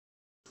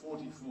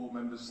44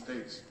 member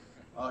states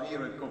are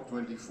here at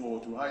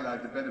COP24 to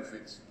highlight the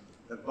benefits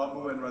that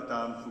bamboo and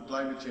rattan for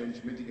climate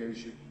change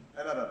mitigation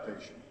and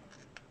adaptation.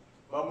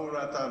 Bamboo and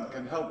rattan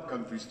can help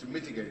countries to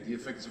mitigate the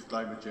effects of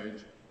climate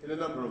change in a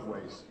number of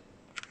ways.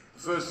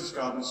 The first is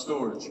carbon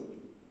storage.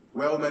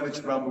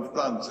 Well-managed bamboo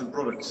plants and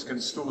products can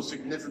store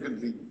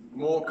significantly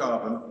more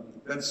carbon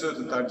than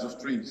certain types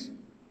of trees.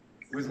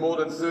 With more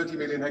than 30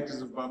 million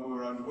hectares of bamboo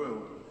around the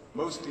world,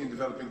 mostly in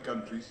developing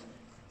countries,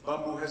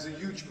 bamboo has a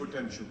huge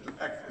potential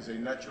to act as a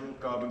natural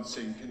carbon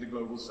sink in the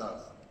global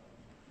south.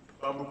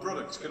 Bamboo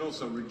products can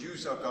also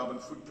reduce our carbon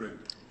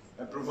footprint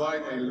and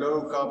provide a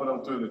low-carbon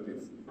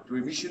alternative to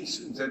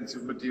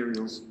emissions-intensive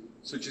materials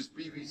such as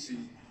PVC,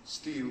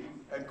 steel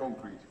and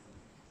concrete.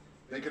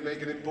 They can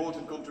make an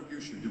important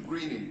contribution to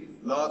greening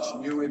large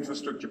new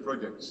infrastructure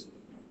projects.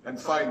 And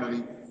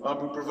finally,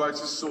 bamboo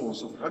provides a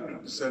source of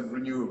 100%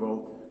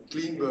 renewable,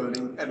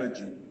 clean-burning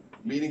energy,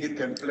 meaning it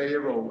can play a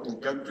role in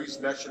countries'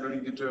 nationally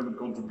determined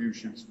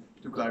contributions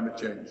to climate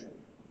change.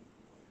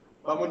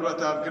 Bamboo and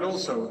rattan can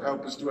also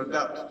help us to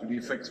adapt to the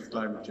effects of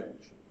climate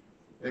change.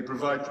 They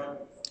provide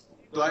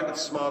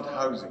climate-smart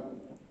housing,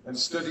 and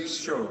studies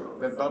show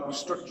that bamboo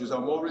structures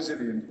are more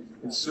resilient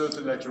in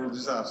certain natural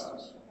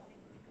disasters.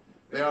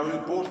 They are an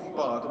important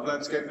part of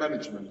landscape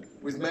management,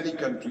 with many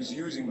countries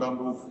using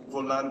bamboo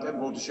for land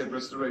and watershed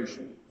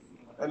restoration.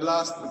 And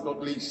last but not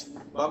least,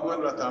 bamboo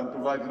and rattan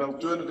provide an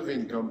alternative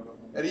income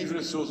and even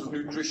a source of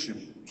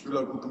nutrition to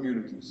local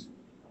communities.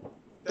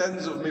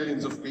 Tens of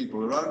millions of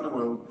people around the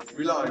world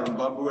rely on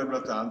bamboo and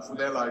rattan for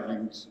their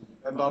livelihoods,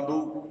 and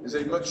bamboo is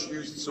a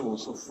much-used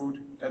source of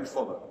food and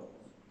fodder.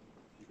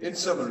 In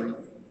summary,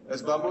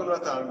 as bamboo and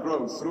rattan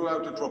grow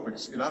throughout the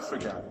tropics in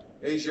Africa,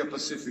 Asia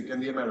Pacific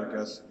and the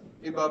Americas,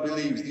 INBAR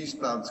believes these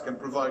plants can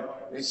provide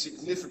a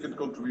significant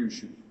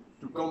contribution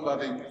to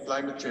combating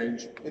climate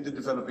change in the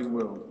developing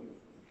world.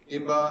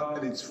 INBAR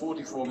and its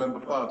 44 member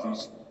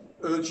parties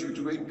urge you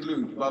to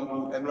include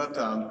bamboo and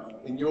rattan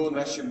in your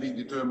nationally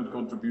determined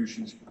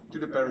contributions to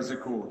the Paris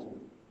Accord,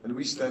 and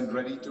we stand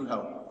ready to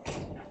help.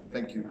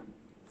 Thank you.